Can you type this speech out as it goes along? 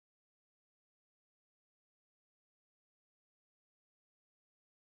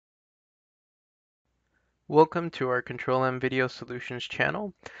Welcome to our Control-M Video Solutions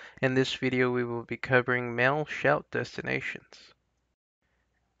channel. In this video, we will be covering mail shout destinations.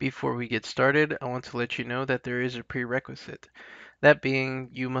 Before we get started, I want to let you know that there is a prerequisite. That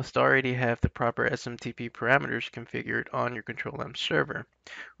being, you must already have the proper SMTP parameters configured on your Control-M server.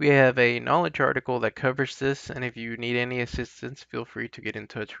 We have a knowledge article that covers this, and if you need any assistance, feel free to get in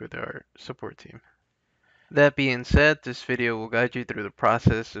touch with our support team. That being said, this video will guide you through the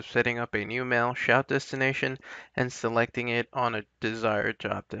process of setting up a new mail shout destination and selecting it on a desired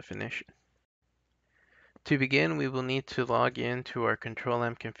job definition. To begin, we will need to log in to our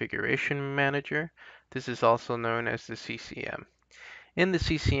Control-M Configuration Manager. This is also known as the CCM. In the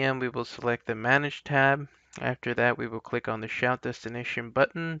CCM, we will select the Manage tab. After that, we will click on the Shout Destination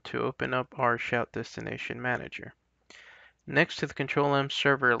button to open up our Shout Destination Manager. Next to the Control-M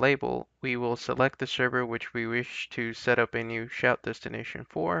server label, we will select the server which we wish to set up a new shout destination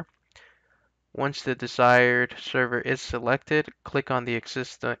for. Once the desired server is selected, click on the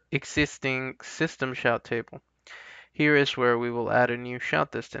existing system shout table. Here is where we will add a new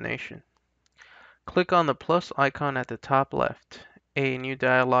shout destination. Click on the plus icon at the top left. A new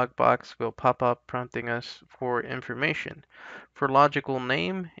dialog box will pop up prompting us for information. For logical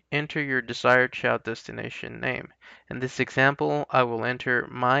name, enter your desired shout destination name. In this example, I will enter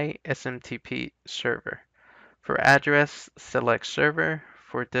my SMTP server. For address, select server.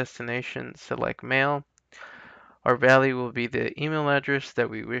 For destination, select mail. Our value will be the email address that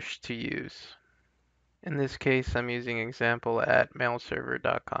we wish to use. In this case, I'm using example at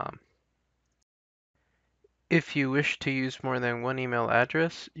mailserver.com. If you wish to use more than one email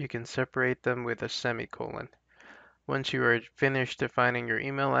address, you can separate them with a semicolon. Once you are finished defining your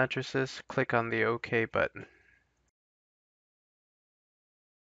email addresses, click on the OK button.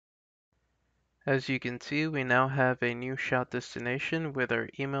 As you can see, we now have a new shout destination with our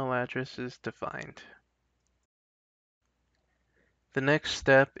email addresses defined. The next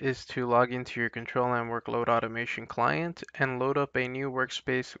step is to log into your Control-M Workload Automation client and load up a new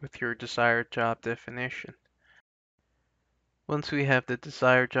workspace with your desired job definition. Once we have the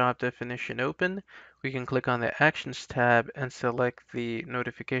desired job definition open, we can click on the Actions tab and select the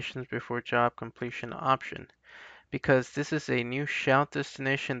Notifications Before Job Completion option. Because this is a new shout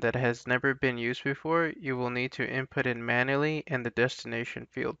destination that has never been used before, you will need to input it manually in the destination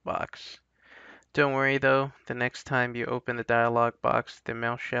field box. Don't worry though, the next time you open the dialog box, the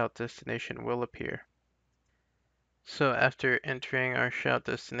mail shout destination will appear. So after entering our shout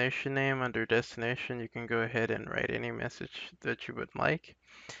destination name under destination, you can go ahead and write any message that you would like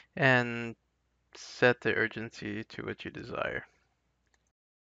and set the urgency to what you desire.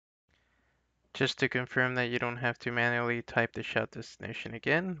 Just to confirm that you don't have to manually type the shout destination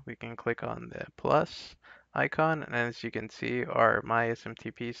again, we can click on the plus icon, and as you can see, our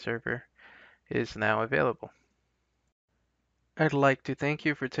MySMTP server is now available. I'd like to thank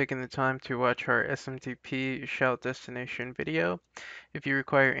you for taking the time to watch our SMTP shout destination video. If you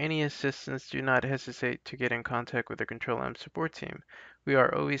require any assistance, do not hesitate to get in contact with the Control-M support team. We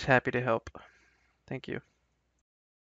are always happy to help. Thank you.